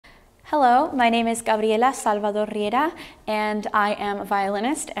Hello, my name is Gabriela Salvador-Riera, and I am a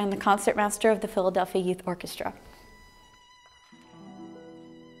violinist and the concertmaster of the Philadelphia Youth Orchestra.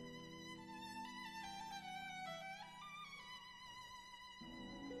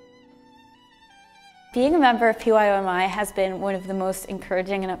 Being a member of PYO has been one of the most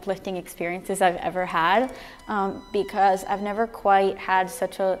encouraging and uplifting experiences I've ever had because I've never quite had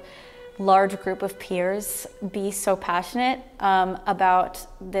such a large group of peers be so passionate about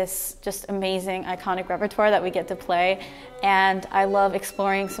this just amazing, iconic repertoire that we get to play. And I love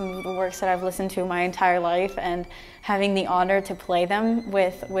exploring some of the works that I've listened to my entire life and having the honor to play them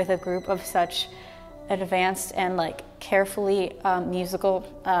with a group of such advanced and carefully musical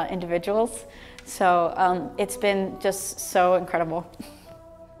individuals. So it's been just so incredible.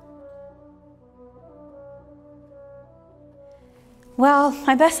 Well,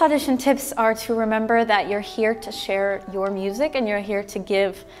 my best audition tips are to remember that you're here to share your music and you're here to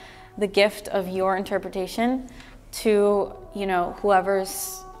give the gift of your interpretation to,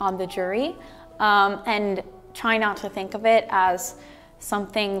 whoever's on the jury, and try not to think of it as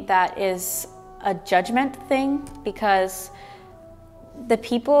something that is a judgment thing, because the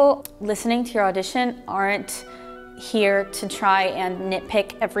people listening to your audition aren't here to try and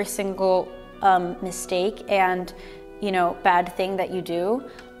nitpick every single mistake and bad thing that you do.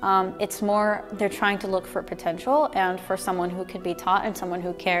 It's more, they're trying to look for potential and for someone who could be taught and someone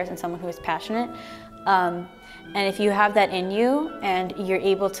who cares and someone who is passionate. And if you have that in you and you're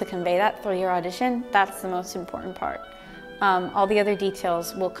able to convey that through your audition, that's the most important part. All the other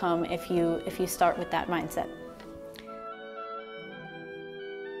details will come if you start with that mindset.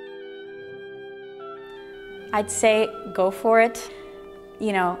 I'd say go for it.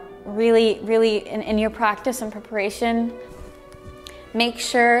 Really in your practice and preparation, make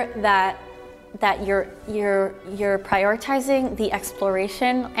sure that you're prioritizing the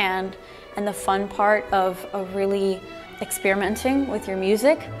exploration and the fun part of really experimenting with your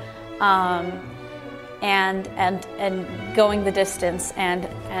music, and going the distance and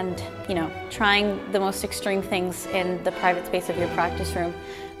trying the most extreme things in the private space of your practice room,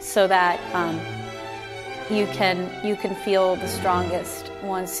 so that you can feel the strongest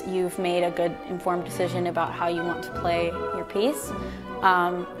once you've made a good informed decision about how you want to play your piece,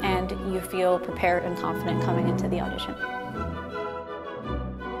 and you feel prepared and confident coming into the audition.